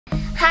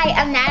Hi,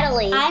 I'm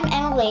Natalee. I'm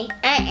Emilee.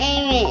 I'm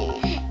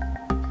Emilee.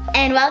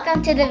 And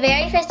welcome to the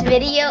very first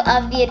video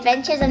of the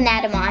Adventures of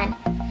Natemon.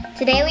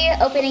 Today we are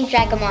opening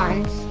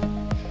Dragamonz.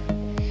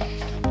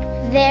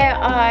 There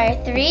are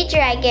 3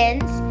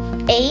 dragons,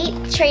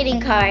 8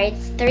 trading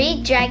cards,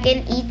 3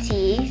 dragon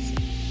ETs,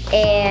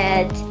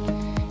 and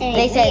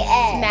they said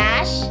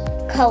smash,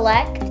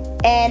 collect,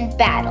 and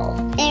battle.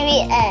 And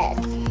we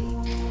eggs.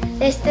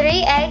 There's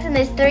 3 eggs and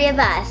there's 3 of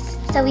us,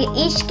 so we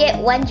each get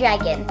 1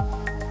 dragon.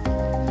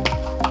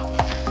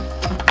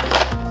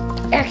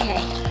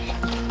 Okay.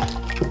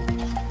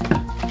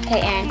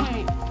 Okay, Aaron.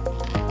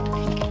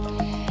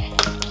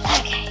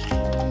 Okay.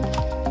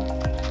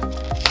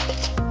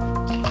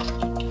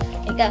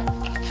 There you go.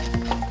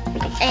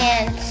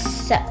 And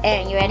so,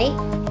 Aaron, you ready?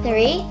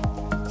 3,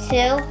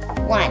 2,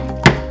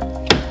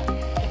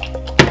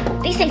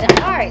 1. These things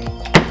are hard.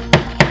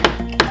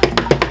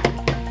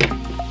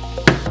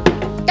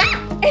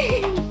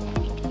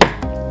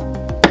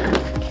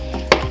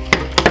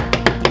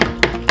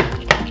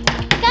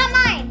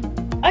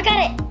 I got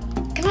it!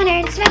 Come on,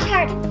 Aaron, smash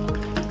hard!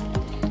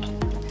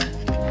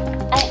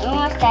 I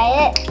almost got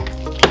it.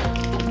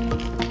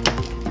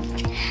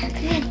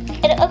 Come on.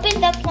 It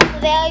opens up from the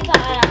very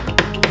bottom.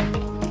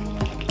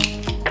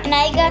 And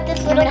I got this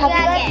little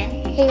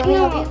dragon. Hey, you want me to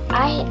help you?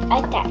 I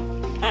got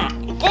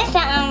this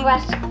one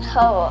was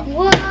whole.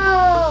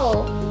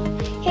 Whoa!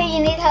 Here, you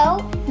need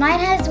help? Mine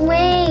has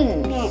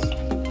wings.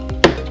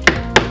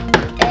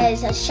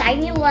 It's a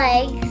shiny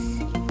legs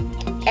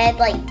and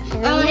like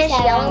greenish,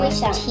 yellowish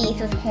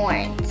teeth with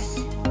horns.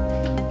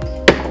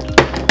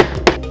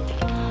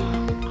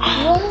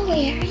 Whoa,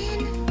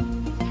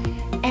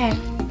 Aaron.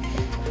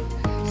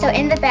 So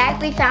in the back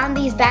we found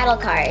these battle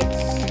cards.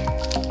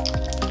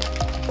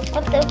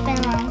 Let's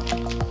open one.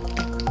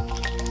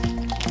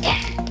 Yeah.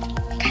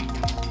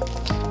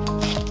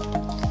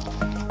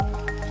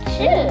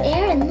 Shoot.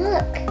 Aaron,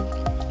 look.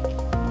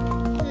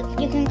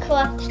 You can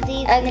collect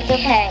these in Okay.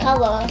 different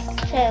colors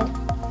too.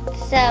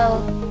 So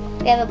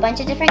we have a bunch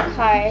of different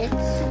cards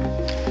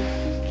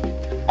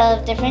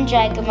of different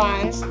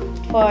Dragamonz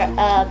for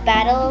a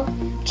battle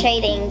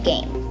trading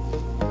game.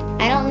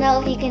 I don't know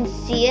if you can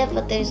see it,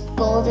 but there's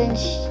golden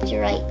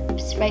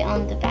stripes right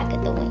on the back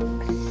of the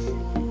wings.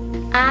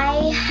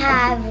 I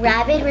have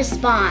Rapid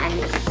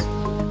Response.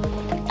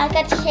 I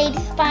got Shade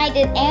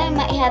Spider. Aaron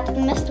might have the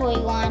mystery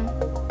one.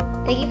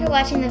 Thank you for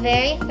watching the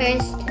very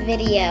first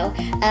video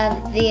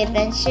of the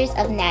Adventures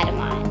of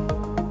Natemon.